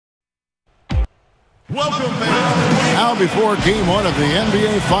Welcome, fans. Now, before Game 1 of the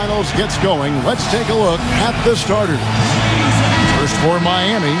NBA Finals gets going, let's take a look at the starters. First for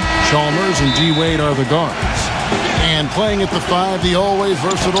Miami, Chalmers and D-Wade are the guards. And playing at the 5, the always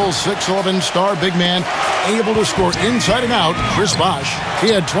versatile 6'11" star big man, able to score inside and out, Chris Bosh.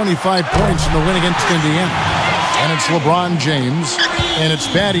 He had 25 points in the win against Indiana. And it's LeBron James, and it's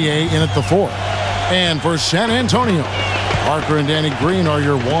Battier in at the 4. And for San Antonio, Parker and Danny Green are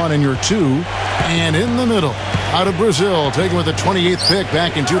your 1 and your 2. And in the middle, out of Brazil, taken with the 28th pick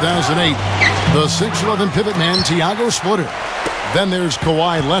back in 2008, the 6'11" pivot man, Thiago Splitter. Then there's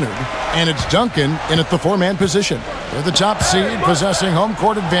Kawhi Leonard, and it's Duncan in at the 4-man position. They're the top seed, possessing home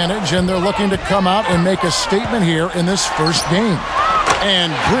court advantage, and they're looking to come out and make a statement here in this first game.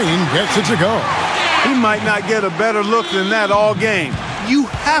 And Green gets it to go. He might not get a better look than that all game. You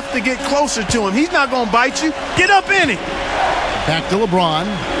have to get closer to him. He's not going to bite you. Get up in it. Back to LeBron.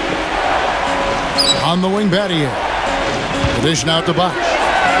 On the wing, Battier. The dish out to Bosh.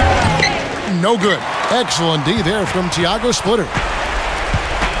 No good. Excellent D there from Thiago Splitter.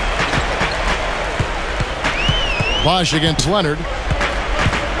 Bosh against Leonard.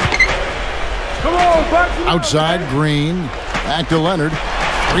 Come on, outside, Green. Back to Leonard.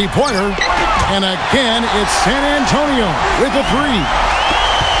 Three-pointer. And again, it's San Antonio with a 3.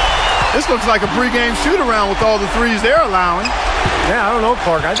 This looks like a pregame shoot-around with all the threes they're allowing. Yeah, I don't know,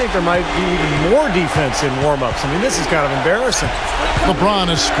 Clark. I think there might be even more defense in warm-ups. I mean, this is kind of embarrassing. LeBron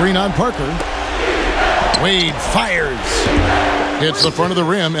a screen on Parker. Wade fires. Hits the front of the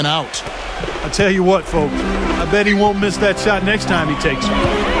rim and out. I tell you what, folks. I bet he won't miss that shot next time he takes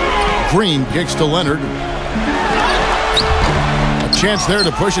it. Green kicks to Leonard. A chance there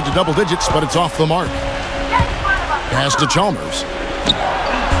to push it to double digits, but it's off the mark. Pass to Chalmers.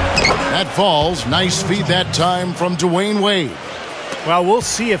 That falls. Nice feed that time from Dwayne Wade. Well, we'll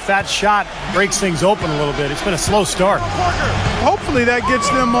see if that shot breaks things open a little bit. It's been a slow start. Hopefully that gets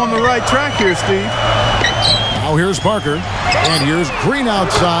them on the right track here, Steve. Now here's Parker. And here's Green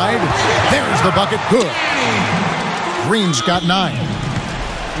outside. There's the bucket. Good. Green's got 9.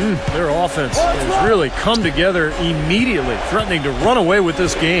 Their offense has really come together immediately, threatening to run away with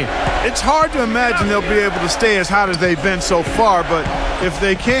this game. It's hard to imagine they'll be able to stay as hot as they've been so far, but if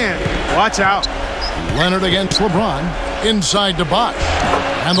they can't, watch out. Leonard against LeBron. Inside to Bosh.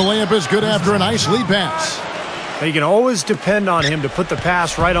 And the layup is good after a nice lead pass. You can always depend on him to put the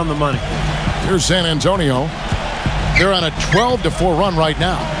pass right on the money. Here's San Antonio. They're on a 12-4 run right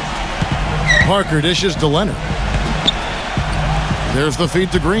now. Parker dishes to Leonard. There's the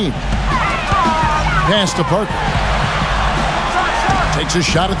feed to Green. Pass to Parker. Takes a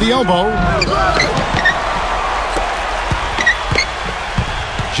shot at the elbow.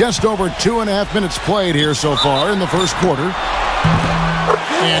 Just over 2.5 minutes played here so far in the first quarter.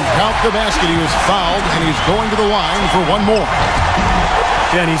 And count the basket. He was fouled, and he's going to the line for one more.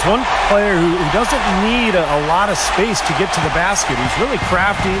 Yeah, and he's one player who doesn't need a lot of space to get to the basket. He's really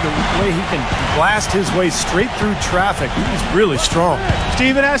crafty. The way he can blast his way straight through traffic, he's really strong.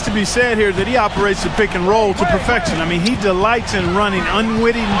 Steve, it has to be said here that he operates the pick and roll to perfection. I mean, he delights in running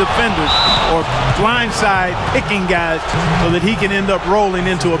unwitting defenders or blindside picking guys so that he can end up rolling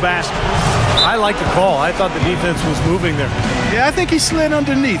into a basket. I like the call. I thought the defense was moving there. Yeah, I think he slid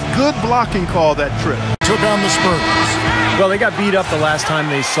underneath. Good blocking call that trip. Took on the Spurs. Well, they got beat up the last time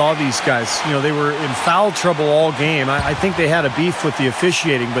they saw these guys. You know, they were in foul trouble all game. I think they had a beef with the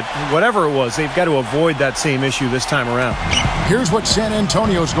officiating, but whatever it was, they've got to avoid that same issue this time around. Here's what San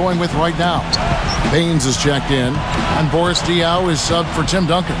Antonio's going with right now. Baines is checked in, and Boris Diaw is subbed for Tim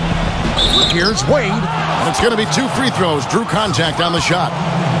Duncan. Here's Wade, and it's going to be 2 free throws. Drew contact on the shot.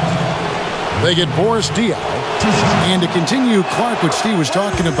 They get Boris Diaw. And to continue, Clark, what Steve was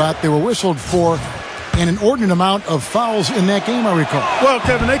talking about, they were whistled for an inordinate amount of fouls in that game, I recall. Well,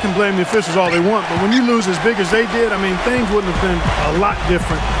 Kevin, they can blame the officials all they want, but when you lose as big as they did, I mean, things wouldn't have been a lot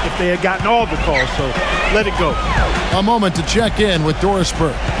different if they had gotten all the calls, so let it go. A moment to check in with Doris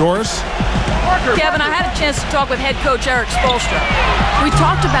Burke. Doris? Kevin, I had a chance to talk with head coach Eric Spoelstra. We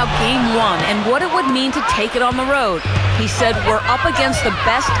talked about Game 1 and what it would mean to take it on the road. He said we're up against the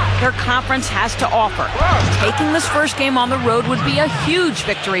best their conference has to offer. Taking this first game on the road would be a huge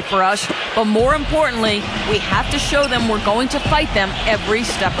victory for us, but more importantly, we have to show them we're going to fight them every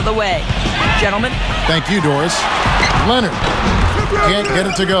step of the way. Gentlemen. Thank you, Doris. Leonard can't get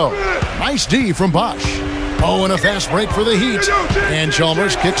it to go. Nice D from Bosh. Oh, and a fast break for the Heat. And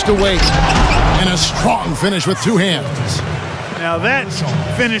Chalmers kicks to Wade. And a strong finish with 2 hands. Now that's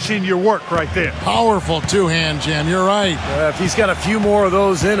finishing your work right there. Powerful 2-hand jam, you're right. If he's got a few more of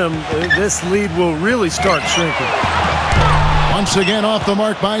those in him, this lead will really start shrinking. Once again off the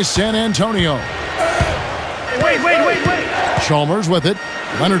mark by San Antonio. Wait. Chalmers with it.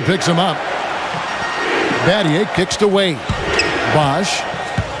 Leonard picks him up. Battier kicks to Wade. Bosch.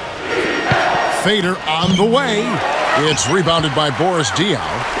 Fader on the way. It's rebounded by Boris Diaw.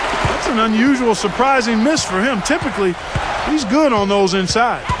 That's an unusual, surprising miss for him. Typically, he's good on those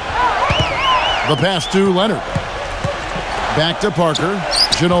inside. The pass to Leonard. Back to Parker.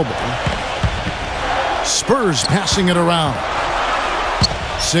 Ginobili. Spurs passing it around.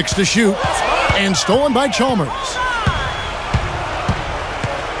 6 to shoot. And stolen by Chalmers.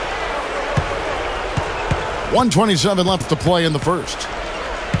 .127 left to play in the first.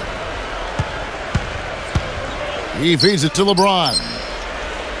 He feeds it to LeBron.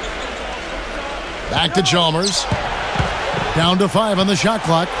 Back to Chalmers. Down to 5 on the shot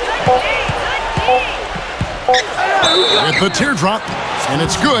clock. With the teardrop. And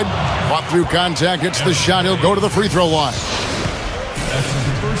it's good. Fought through contact. Hits the shot. He'll go to the free throw line.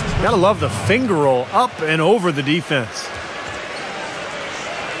 Gotta love the finger roll up and over the defense.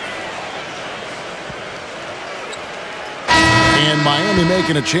 And Miami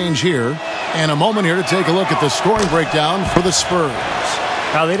making a change here. And a moment here to take a look at the scoring breakdown for the Spurs.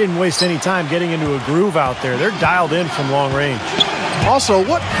 Now, they didn't waste any time getting into a groove out there. They're dialed in from long range. Also,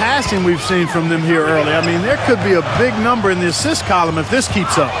 what passing we've seen from them here early. I mean, there could be a big number in the assist column if this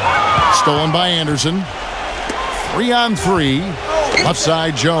keeps up. Stolen by Anderson. 3-on-3. Left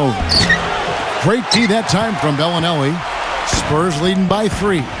side, Jones. Great D that time from Bellinelli. Spurs leading by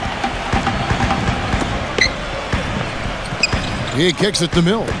 3. He kicks it to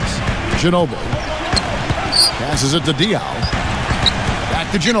Mills. Ginobili. Passes it to Diaw.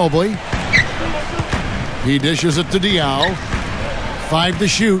 Back to Ginobili. He dishes it to Diaw. 5 to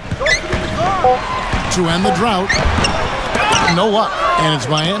shoot. To end the drought. No luck. And it's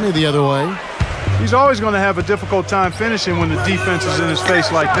Miami the other way. He's always going to have a difficult time finishing when the defense is in his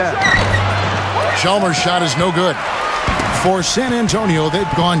face like that. Chalmers' shot is no good. For San Antonio,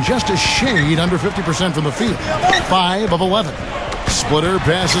 they've gone just a shade under 50% from the field. 5 of 11. Splitter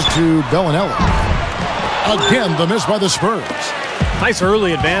passes to Bellinelli. Again, the miss by the Spurs. Nice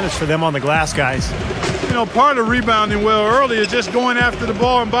early advantage for them on the glass, guys. You know, part of rebounding well early is just going after the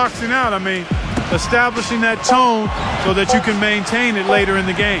ball and boxing out. I mean, establishing that tone so that you can maintain it later in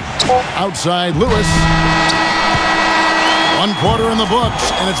the game. Outside, Lewis. 1 quarter in the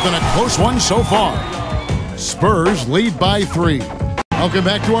books, and it's been a close one so far. Spurs lead by 3. Welcome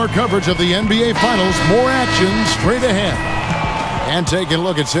back to our coverage of the NBA Finals. More action straight ahead. And taking a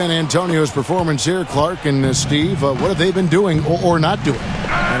look at San Antonio's performance here, Clark and Steve, what have they been doing or not doing?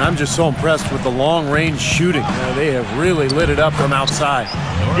 And I'm just so impressed with the long-range shooting. They have really lit it up from outside.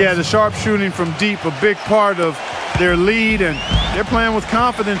 Yeah, the sharp shooting from deep, a big part of their lead, and they're playing with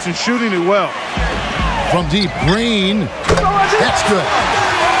confidence and shooting it well. From deep, Green. That's good.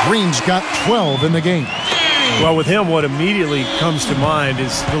 Green's got 12 in the game. Well, with him, what immediately comes to mind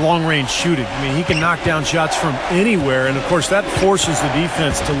is the long-range shooting. I mean, he can knock down shots from anywhere, and, of course, that forces the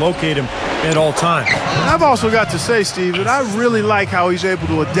defense to locate him at all times. And I've also got to say, Steve, that I really like how he's able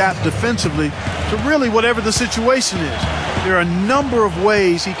to adapt defensively to really whatever the situation is. There are a number of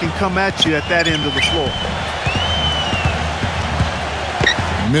ways he can come at you at that end of the floor.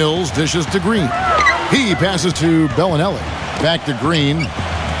 Mills dishes to Green. He passes to Bellinelli. Back to Green.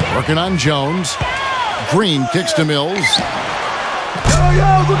 Working on Jones. Green kicks to Mills.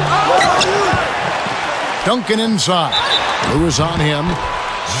 Duncan inside. Lewis on him.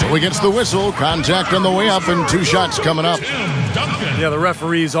 So he gets the whistle. Contact on the way up and 2 shots coming up. Yeah, the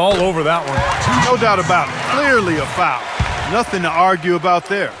referee's all over that one. No doubt about it. Clearly a foul. Nothing to argue about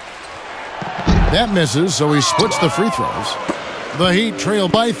there. That misses, so he splits the free throws. The Heat trail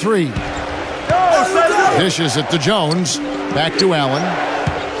by 3. Dishes it to Jones. Back to Allen.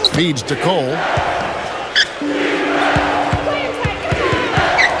 Feeds to Cole.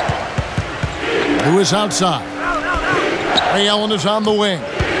 Lewis outside. Ray Allen is on the wing.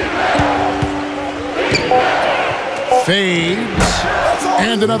 Fades.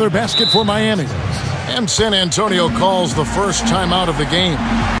 And another basket for Miami. And San Antonio calls the first timeout of the game.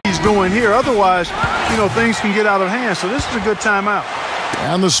 He's doing here. Otherwise, you know, things can get out of hand. So this is a good timeout.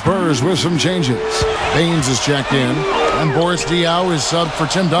 And the Spurs with some changes. Baines is checked in. And Boris Diaw is subbed for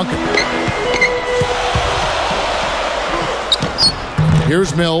Tim Duncan.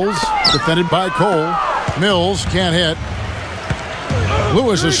 Here's Mills. Defended by Cole. Mills can't hit.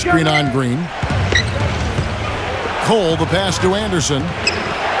 Lewis is screen on Green. Cole, the pass to Anderson.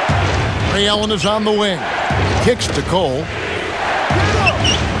 Ray Allen is on the wing. Kicks to Cole.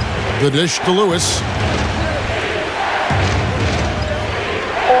 The dish to Lewis.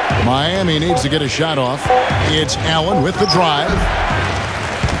 Miami needs to get a shot off. It's Allen with the drive.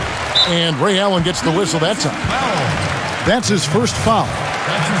 And Ray Allen gets the whistle that time. That's his first foul.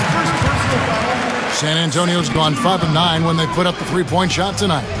 San Antonio's gone 5 of 9 when they put up the three-point shot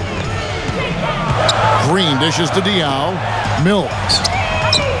tonight. Green dishes to Diaw. Mills.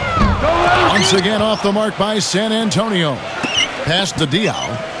 Once again off the mark by San Antonio. Pass to Diaw.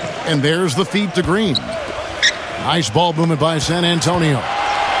 And there's the feed to Green. Nice ball movement by San Antonio.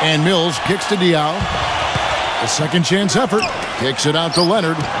 And Mills kicks to Diaw. A second chance effort. Kicks it out to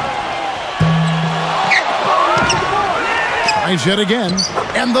Leonard. Tries yet again.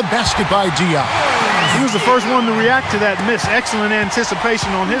 And the basket by Diaw. He was the first one to react to that miss. Excellent anticipation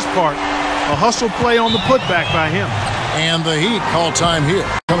on his part. A hustle play on the putback by him. And the Heat call time here.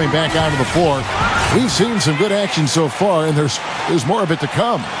 Coming back out of the floor. We've seen some good action so far, and there's more of it to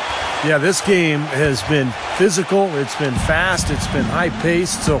come. Yeah, this game has been physical. It's been fast. It's been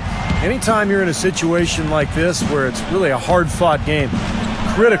high-paced. So anytime you're in a situation like this where it's really a hard-fought game,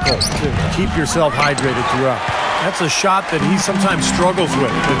 critical to keep yourself hydrated throughout. That's a shot that he sometimes struggles with,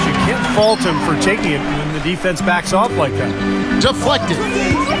 but you can't fault him for taking it when the defense backs off like that. Deflected.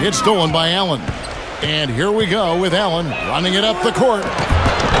 It's stolen by Allen. And here we go with Allen running it up the court.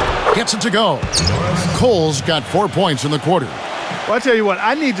 Gets it to go. Cole's got 4 points in the quarter. Well, I tell you what,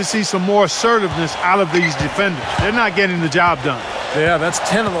 I need to see some more assertiveness out of these defenders. They're not getting the job done. Yeah, that's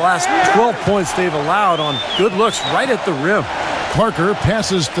 10 of the last 12 points they've allowed on good looks right at the rim. Parker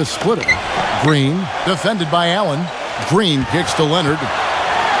passes to Splitter. Green, defended by Allen. Green kicks to Leonard.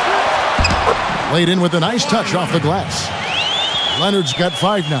 Laid in with a nice touch off the glass. Leonard's got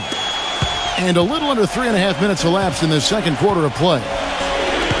 5 now. And a little under 3.5 minutes elapsed in the second quarter of play.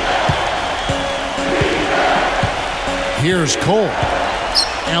 Here's Cole.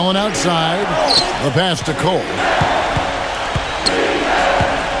 Allen outside. The pass to Cole.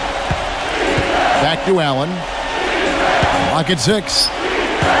 Back to Allen. Clock at 6.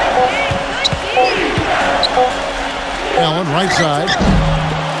 Allen right side.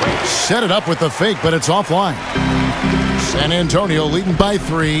 Set it up with the fake, but it's offline. San Antonio leading by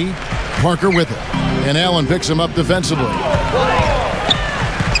 3. Parker with it. And Allen picks him up defensively.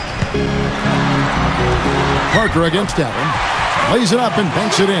 Parker against Allen. Lays it up and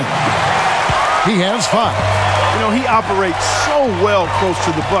banks it in. He has 5. You know, he operates so well close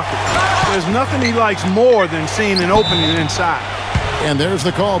to the bucket. There's nothing he likes more than seeing an opening inside. And there's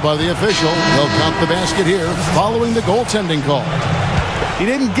the call by the official. They'll count the basket here following the goaltending call. He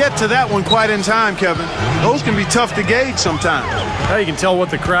didn't get to that one quite in time, Kevin. Those can be tough to gauge sometimes. Now you can tell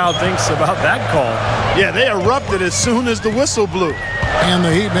what the crowd thinks about that call. Yeah, they erupted as soon as the whistle blew. And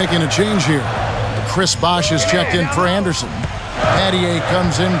the Heat making a change here. Chris Bosh is checked in for Anderson. Pattier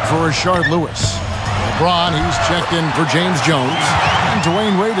comes in for Rashard Lewis. LeBron, he's checked in for James Jones. And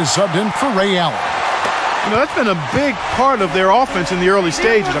Dwayne Wade is subbed in for Ray Allen. You know, that's been a big part of their offense in the early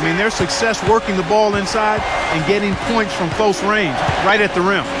stages. I mean, their success working the ball inside and getting points from close range, right at the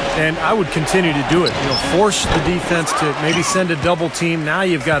rim. And I would continue to do it. You know, force the defense to maybe send a double team. Now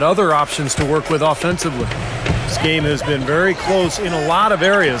you've got other options to work with offensively. This game has been very close in a lot of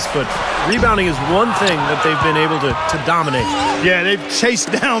areas, but rebounding is one thing that they've been able to dominate. Yeah, they've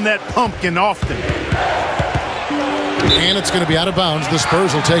chased down that pumpkin often. And it's going to be out of bounds. The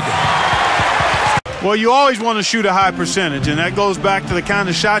Spurs will take it. Well, you always want to shoot a high percentage, and that goes back to the kind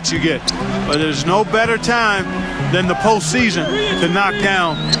of shots you get. But there's no better time than the postseason to knock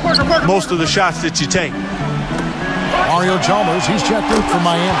down most of the shots that you take. Mario Chalmers, he's checked in for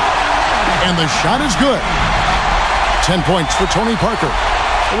Miami. And the shot is good. 10 points for Tony Parker.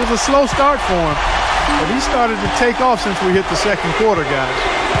 It was a slow start for him, but he started to take off since we hit the second quarter, guys.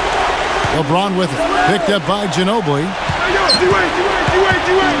 LeBron with it. Picked up by Ginobili.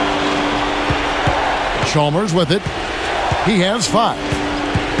 Chalmers with it. He has 5.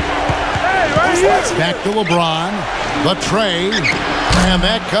 Back to LeBron. The tray. And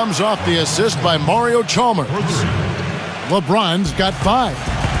that comes off the assist by Mario Chalmers. LeBron's got 5.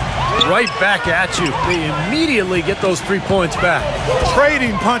 Right back at you. They immediately get those 3 points back.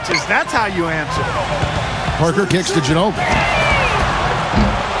 Trading punches. That's how you answer. Parker kicks to Ginobili.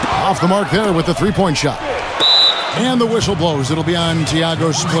 Off the mark there with the 3-point shot. And the whistle blows. It'll be on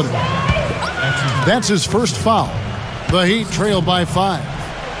Thiago Splitter. That's his first foul. The Heat trail by 5.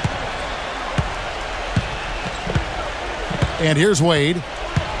 And here's Wade.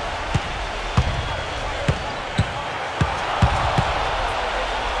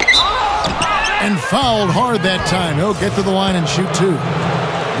 And fouled hard that time. He'll get to the line and shoot 2.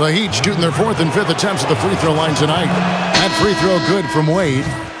 The Heat shooting their 4th and 5th attempts at the free throw line tonight. That free throw good from Wade.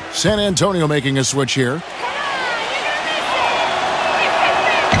 San Antonio making a switch here.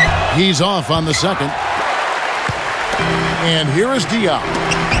 He's off on the second. And here is Diaw.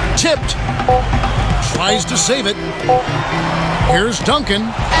 Tipped. Tries to save it. Here's Duncan.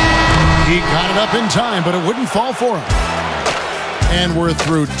 He got it up in time, but it wouldn't fall for him. And we're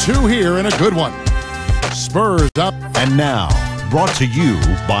through 2 here in a good one. Spurs up. And now, brought to you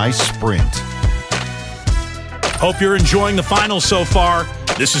by Sprint. Hope you're enjoying the finals so far.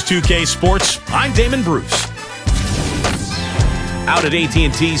 This is 2K Sports. I'm Damon Bruce. Out at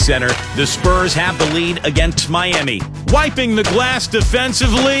AT&T Center, the Spurs have the lead against Miami. Wiping the glass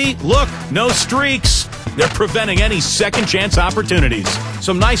defensively. Look, no streaks. They're preventing any second-chance opportunities.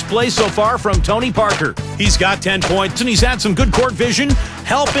 Some nice plays so far from Tony Parker. He's got 10 points, and he's had some good court vision,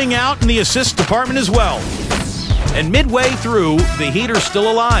 helping out in the assist department as well. And midway through, the Heat are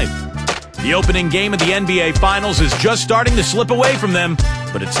still alive. The opening game of the NBA Finals is just starting to slip away from them,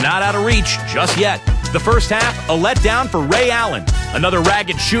 but it's not out of reach just yet. The first half, a letdown for Ray Allen. Another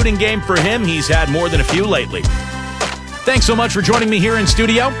ragged shooting game for him. He's had more than a few lately. Thanks so much for joining me here in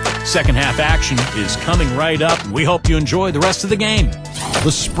studio. Second half action is coming right up. We hope you enjoy the rest of the game.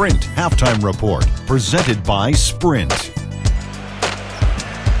 The Sprint Halftime Report, presented by Sprint.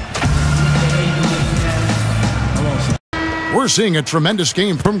 We're seeing a tremendous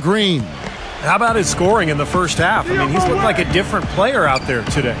game from Green. How about his scoring in the first half? I mean, he's looked like a different player out there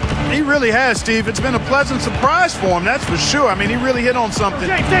today. He really has, Steve. It's been a pleasant surprise for him, that's for sure. I mean, he really hit on something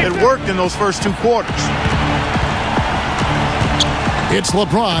that worked in those first 2 quarters. It's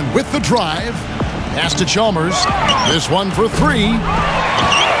LeBron with the drive. Pass to Chalmers. This one for 3.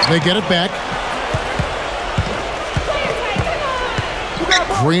 They get it back.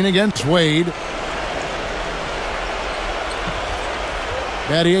 Green against Wade.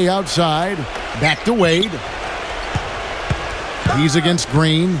 Battier outside. Back to Wade. He's against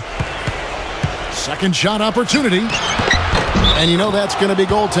Green. Second shot opportunity. And you know that's going to be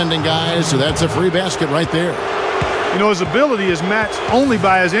goaltending, guys. So that's a free basket right there. You know, his ability is matched only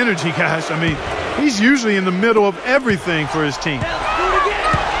by his energy, guys. I mean, he's usually in the middle of everything for his team.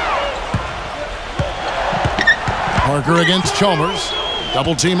 Parker against Chalmers.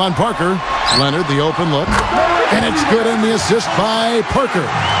 Double team on Parker. Leonard, the open look. And it's good in the assist by Parker.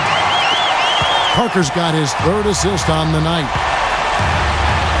 Parker's got his 3rd assist on the night.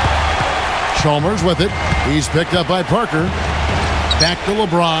 Chalmers with it. He's picked up by Parker. Back to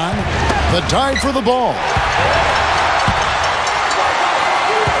LeBron. The dive for the ball.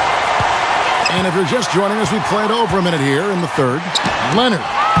 And if you're just joining us, we played over a minute here in the 3rd. Leonard.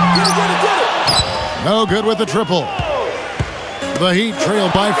 No good with the triple. The Heat trail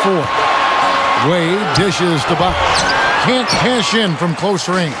by 4. Wade dishes to Buck. Can't cash in from close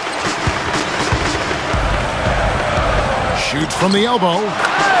range. Shoots from the elbow.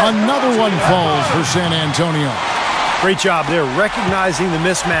 Another one falls for San Antonio. Great job there, recognizing the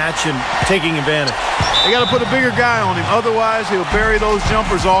mismatch and taking advantage. They got to put a bigger guy on him. Otherwise, he'll bury those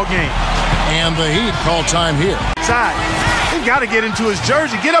jumpers all game. And the Heat call time here. Side. They got to get into his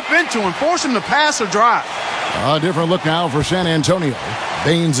jersey. Get up into him. Force him to pass or drive. A different look now for San Antonio.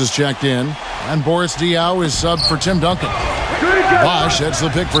 Baines is checked in. And Boris Diaw is subbed for Tim Duncan. Bosch sets the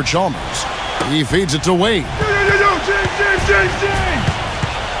pick for Chalmers. He feeds it to Wade.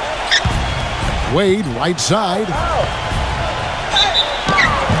 Wade, right side.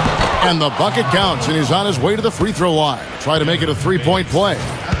 And the bucket counts, and he's on his way to the free throw line. Try to make it a 3-point play.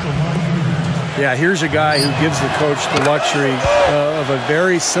 Yeah, here's a guy who gives the coach the luxury of a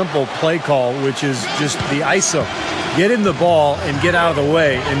very simple play call, which is just the ISO. Get him the ball and get out of the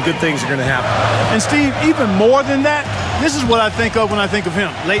way, and good things are going to happen. And, Steve, even more than that, this is what I think of when I think of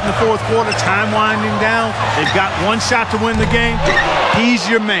him. Late in the 4th quarter, time winding down. They've got one shot to win the game. He's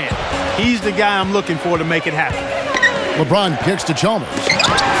your man. He's the guy I'm looking for to make it happen. LeBron kicks to Chalmers.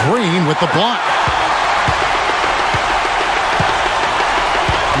 Green with the block.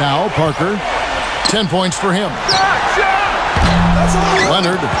 Now Parker. 10 points for him.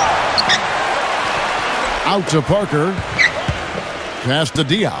 Leonard. Out to Parker. Pass to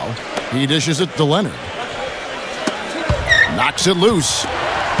Diaw. He dishes it to Leonard. Knocks it loose.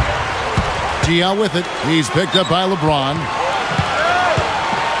 Diaw with it. He's picked up by LeBron.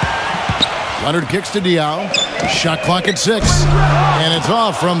 Leonard kicks to Diaw. Shot clock at 6. And it's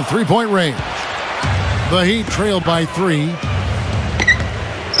off from 3-point range. The Heat trailed by 3.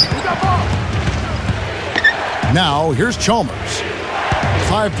 Now here's Chalmers.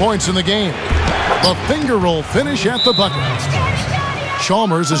 5 points in the game. The finger roll finish at the bucket.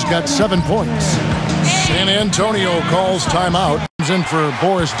 Chalmers has got 7 points. San Antonio calls timeout. Comes in for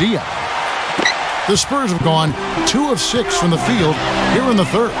Boris Diaw. The Spurs have gone 2 of 6 from the field here in the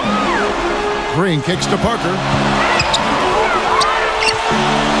 3rd. Green kicks to Parker.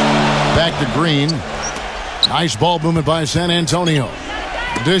 Back to Green. Nice ball movement by San Antonio.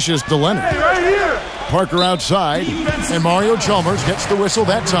 Dishes to Leonard. Parker outside, and Mario Chalmers gets the whistle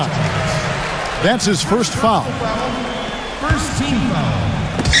that time. That's his first foul. First team foul.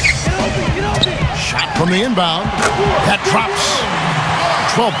 Shot from the inbound. That drops.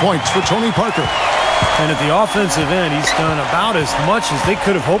 12 points for Tony Parker. And at the offensive end, he's done about as much as they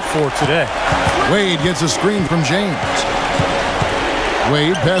could have hoped for today. Wade gets a screen from James.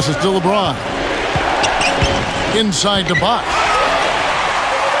 Wade passes to LeBron. Inside to Bosch.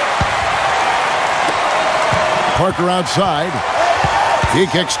 Parker outside. He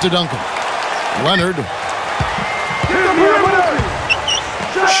kicks to Duncan. Leonard.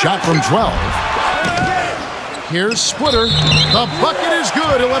 Shot from 12. Here's Splitter. The bucket is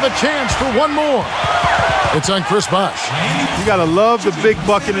good. He'll have a chance for one more. It's on Chris Bosch. You got to love the big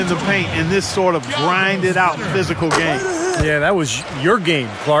bucket in the paint in this sort of grinded out physical game. Yeah, that was your game,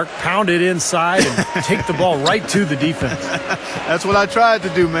 Clark. Pound it inside and take the ball right to the defense. That's what I tried to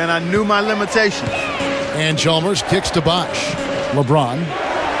do, man. I knew my limitations. And Chalmers kicks to Bosch. LeBron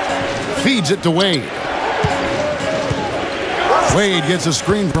feeds it to Wade. Wade gets a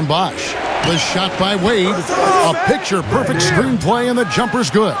screen from Bosch. The shot by Wade. A picture-perfect screenplay, and the jumper's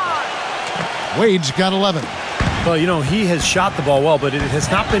good. Wade's got 11. Well, you know, he has shot the ball well, but it has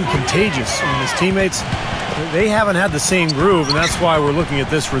not been contagious. And his teammates, they haven't had the same groove, and that's why we're looking at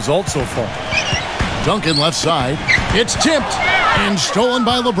this result so far. Duncan left side. It's tipped and stolen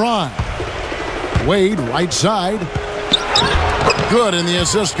by LeBron. Wade right side. Good, and the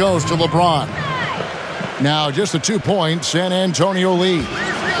assist goes to LeBron. Now just a 2-point San Antonio lead.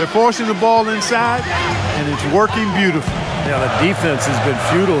 They're forcing the ball inside, and it's working beautifully. Yeah, the defense has been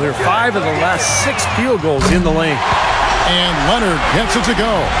futile here. 5 of the last 6 field goals in the lane. And Leonard gets it to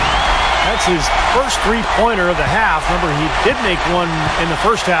go. That's his first three-pointer of the half. Remember, he did make one in the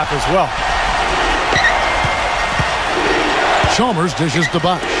first half as well. Chalmers dishes to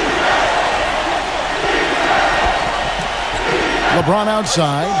Bosch. LeBron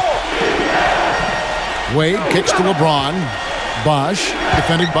outside. Wade kicks to LeBron. Bosch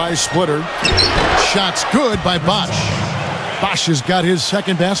defended by Splitter. Shots good by Bosch. Bosch has got his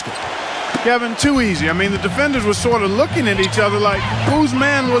second basket. Kevin, too easy. I mean, the defenders were sort of looking at each other like, whose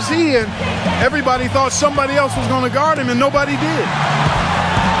man was he? And everybody thought somebody else was going to guard him, and nobody did.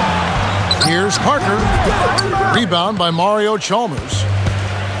 Here's Parker. Rebound by Mario Chalmers.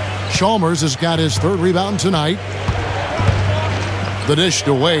 Chalmers has got his third rebound tonight. The dish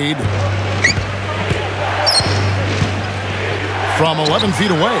to Wade. From 11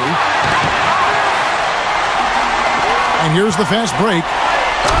 feet away. And here's the fast break.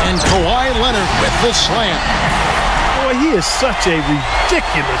 And Kawhi Leonard with the slam. Boy, he is such a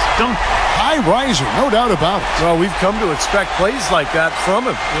ridiculous dunker. High riser, no doubt about it. Well, we've come to expect plays like that from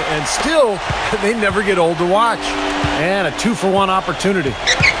him. And still, they never get old to watch. And a 2-for-1 opportunity.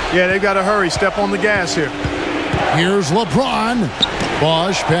 Yeah, they've got to hurry. Step on the gas here. Here's LeBron.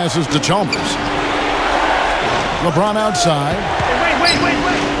 Bosch passes to Chalmers. LeBron outside. Wait.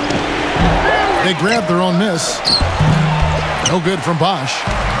 They grab their own miss. No good from Bosch.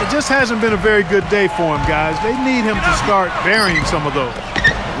 It just hasn't been a very good day for him, guys. They need him to start burying some of those.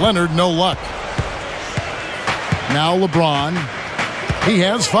 Leonard, no luck. Now LeBron. He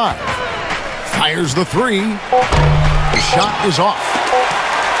has 5. Fires the 3. The shot is off.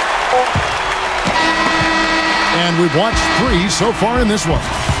 And we've watched 3 so far in this one.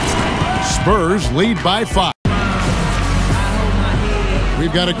 Spurs lead by 5.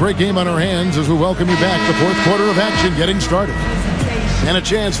 We've got a great game on our hands as we welcome you back. The fourth quarter of action getting started. And a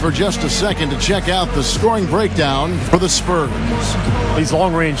chance for just a second to check out the scoring breakdown for the Spurs. These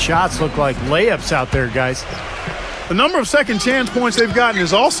long-range shots look like layups out there, guys. The number of second chance points they've gotten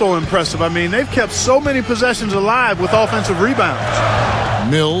is also impressive. I mean, they've kept so many possessions alive with offensive rebounds.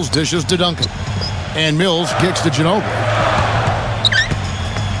 Mills dishes to Duncan. And Mills kicks to Ginobili.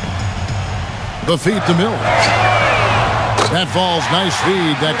 The feed to Mills. That falls. Nice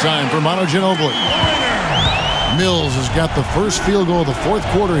feed that time for Manu Ginobili. Mills has got the first field goal of the fourth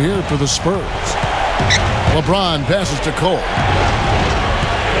quarter here for the Spurs. LeBron passes to Cole.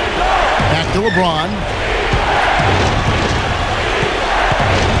 Back to LeBron.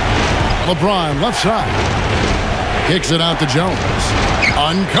 LeBron left side. Kicks it out to Jones.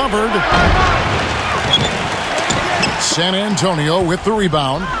 Uncovered. San Antonio with the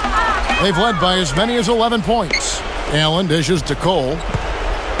rebound. They've led by as many as 11 points. Allen dishes to Cole.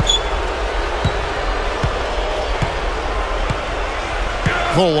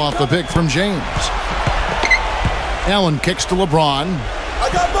 Cole off the pick from James. Allen kicks to LeBron. I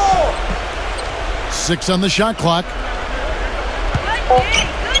got ball. 6 on the shot clock.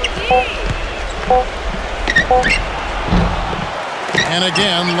 And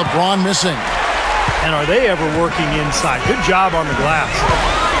again, LeBron missing. And are they ever working inside? Good job on the glass.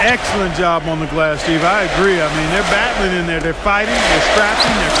 Excellent job on the glass, Steve. I agree. I mean, they're battling in there. They're fighting, they're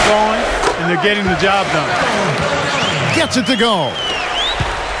scrapping, they're clawing, and they're getting the job done. Gets it to go.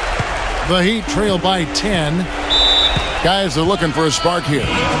 The Heat trail by 10. Guys are looking for a spark here.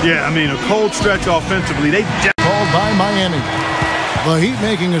 Yeah, I mean, a cold stretch offensively. They called by Miami. The Heat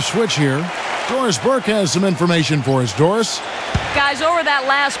making a switch here. Doris Burke has some information for us. Doris? Guys, over that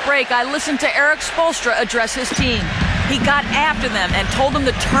last break, I listened to Eric Spoelstra address his team. He got after them and told them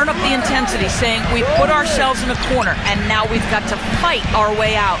to turn up the intensity, saying, we put ourselves in a corner, and now we've got to fight our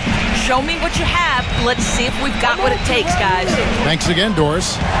way out. Show me what you have. Let's see if we've got what it takes, guys. Thanks again,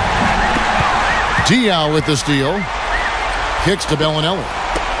 Doris. Diaw with the steal. Kicks to Bellinelli.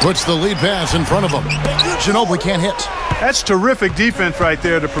 Puts the lead pass in front of him. Ginobili can't hit. That's terrific defense right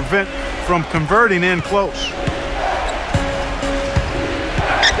there to prevent from converting in close.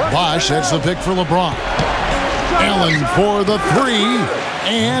 Bosh sets the pick for LeBron. Allen for the three,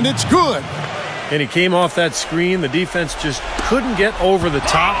 and it's good. And he came off that screen. The defense just couldn't get over the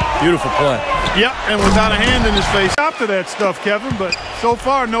top. Beautiful play. Yep, and without a hand in his face. After that stuff, Kevin, but so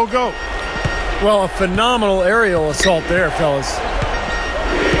far, no go. Well, a phenomenal aerial assault there, fellas.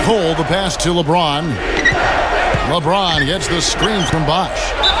 Cole, the pass to LeBron. LeBron gets the screen from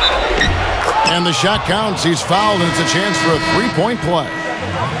Bosh. And the shot counts. He's fouled, and it's a chance for a three-point play.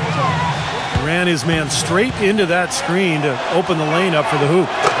 Ran his man straight into that screen to open the lane up for the hoop.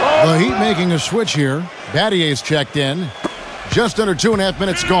 The Heat making a switch here. Battier's checked in. Just under 2.5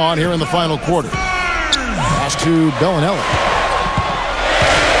 minutes gone here in the final quarter. Pass to Bellinelli.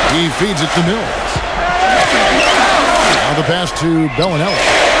 He feeds it to Mills. Now the pass to Bellinelli.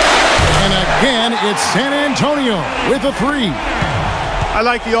 And again, it's San Antonio with a three. I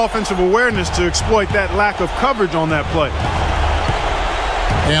like the offensive awareness to exploit that lack of coverage on that play.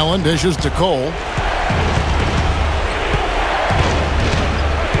 Allen dishes to Cole.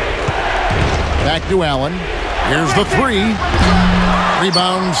 Back to Allen. Here's the three.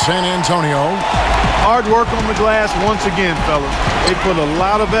 Rebound, San Antonio. Hard work on the glass once again, fellas. They put a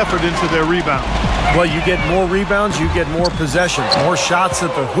lot of effort into their rebound. Well, you get more rebounds, you get more possessions, more shots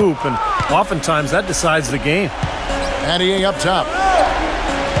at the hoop, and oftentimes that decides the game. Battier up top.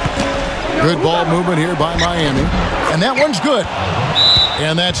 Good ball movement here by Miami. And that one's good.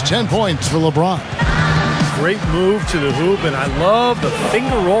 And that's 10 points for LeBron. Great move to the hoop, and I love the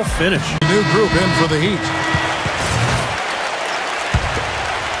finger roll finish. New group in for the Heat.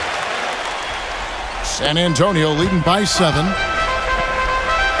 San Antonio leading by 7.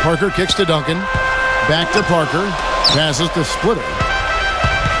 Parker kicks to Duncan. Back to Parker. Passes to Splitter.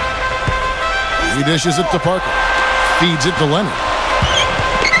 He dishes it to Parker. Feeds it to Leonard.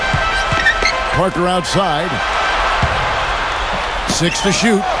 Parker outside. 6 to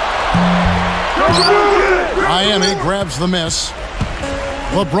shoot. Miami grabs the miss.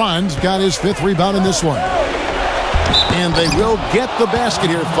 LeBron's got his 5th rebound in this one. And they will get the basket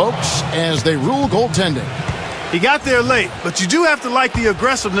here, folks, as they rule goaltending. He got there late, but you do have to like the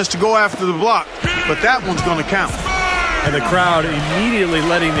aggressiveness to go after the block. But that one's going to count. And the crowd immediately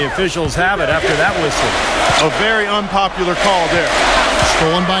letting the officials have it after that whistle. A very unpopular call there.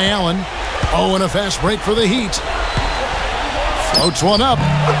 Stolen by Allen. Oh, and a fast break for the Heat. Floats one up.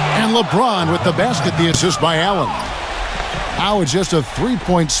 And LeBron with the basket, the assist by Allen. Now it's just a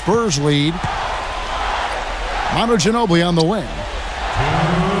 3-point Spurs lead. Manu Ginobili on the wing.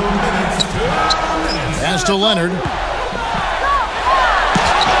 Pass to Leonard.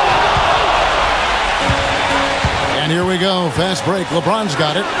 And here we go. Fast break. LeBron's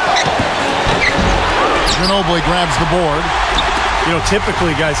got it. Ginobili grabs the board. You know,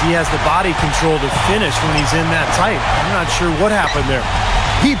 typically, guys, he has the body control to finish when he's in that tight. I'm not sure what happened there.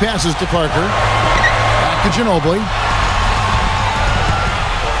 He passes to Parker. Back to Ginobili.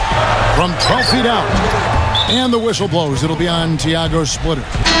 From 12 feet out. And the whistle blows. It'll be on Thiago Splitter.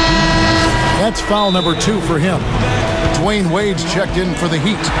 That's foul number 2 for him. Dwayne Wade's checked in for the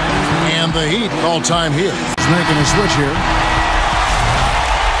Heat. And the Heat call time here. He's making a switch here.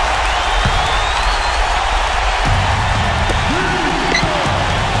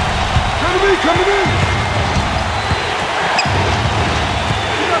 Coming in.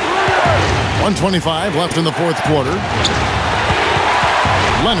 1:25 left in the 4th quarter.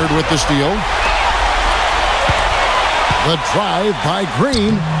 Leonard with the steal. The drive by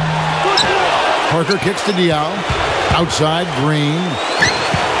Green. Parker kicks to Diaw. Outside Green.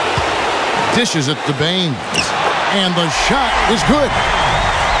 Dishes it to Baines. And the shot is good.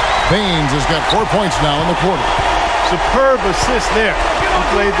 Baines has got 4 points now in the quarter. Superb assist there. He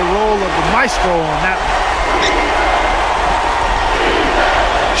played the role of the maestro on that one.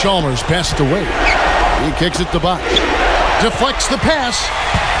 Chalmers passes to Wade. He kicks it to Box. Deflects the pass.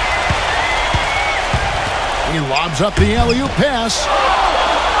 He lobs up the alley-oop pass.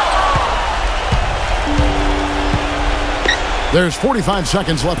 There's 45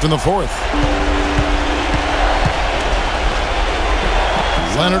 seconds left in the fourth.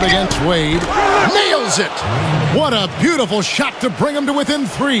 Leonard against Wade. Nails it! What a beautiful shot to bring him to within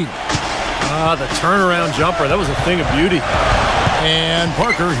 3. The turnaround jumper. That was a thing of beauty. And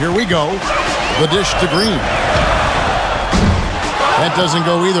Parker, here we go. The dish to Green. That doesn't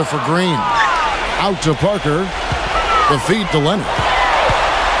go either for Green. Out to Parker. The feed to Leonard.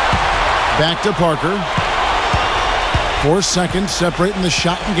 Back to Parker. 4 seconds separating the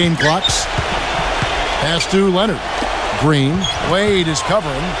shot and game clocks. Pass to Leonard. Green. Wade is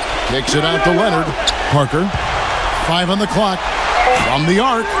covering. Kicks it out to Leonard. Parker. 5 on the clock. From the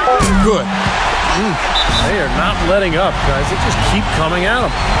arc. Good. They are not letting up, guys. They just keep coming at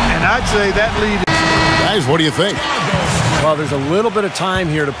them. And I'd say that lead. Guys, what do you think? Well, there's a little bit of time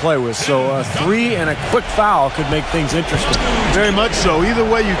here to play with, so a 3 and a quick foul could make things interesting. Very much so. Either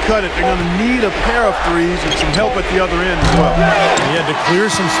way you cut it, they're going to need a pair of threes and some help at the other end as well. He had to clear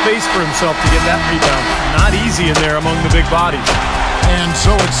some space for himself to get that rebound. Not easy in there among the big bodies. And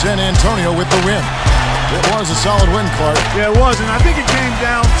so it's San Antonio with the win. It was a solid win, Clark. Yeah, it was, and I think it came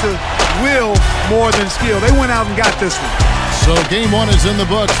down to will more than skill. They went out and got this one. So game 1 is in the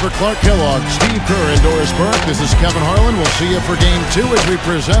books for Clark Kellogg, Steve Kerr, and Doris Burke. This is Kevin Harlan. We'll see you for game 2 as we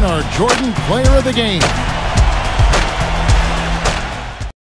present our Jordan Player of the Game.